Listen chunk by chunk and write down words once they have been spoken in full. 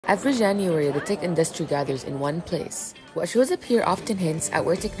Every January, the tech industry gathers in one place. What shows up here often hints at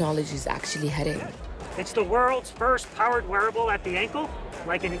where technology is actually heading. It's the world's first powered wearable at the ankle,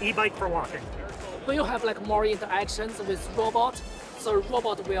 like an e-bike for walking. When you have more interactions with robot, so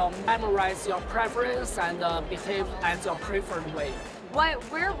robot will memorize your preference and behave as your preferred way. What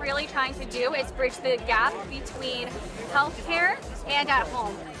we're really trying to do is bridge the gap between healthcare and at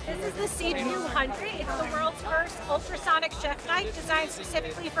home. This is the C200. It's the world's first ultrasonic chef knife designed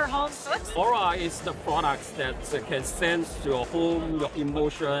specifically for home cooks. Aura is the product that can sense your home, your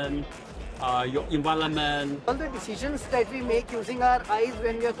emotion, your environment. All the decisions that we make using our eyes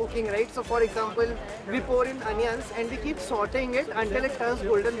when we are cooking, right? So for example, we pour in onions and we keep sauteing it until it turns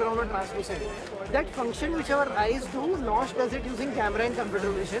golden brown or translucent. That function which our eyes do, Nosh does it using camera and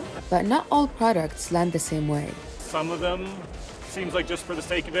computer vision. But not all products land the same way. Some of them seems like just for the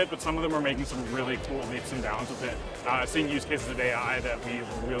sake of it, but some of them are making some really cool leaps and bounds with it. Seeing use cases of AI that we've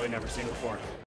really never seen before.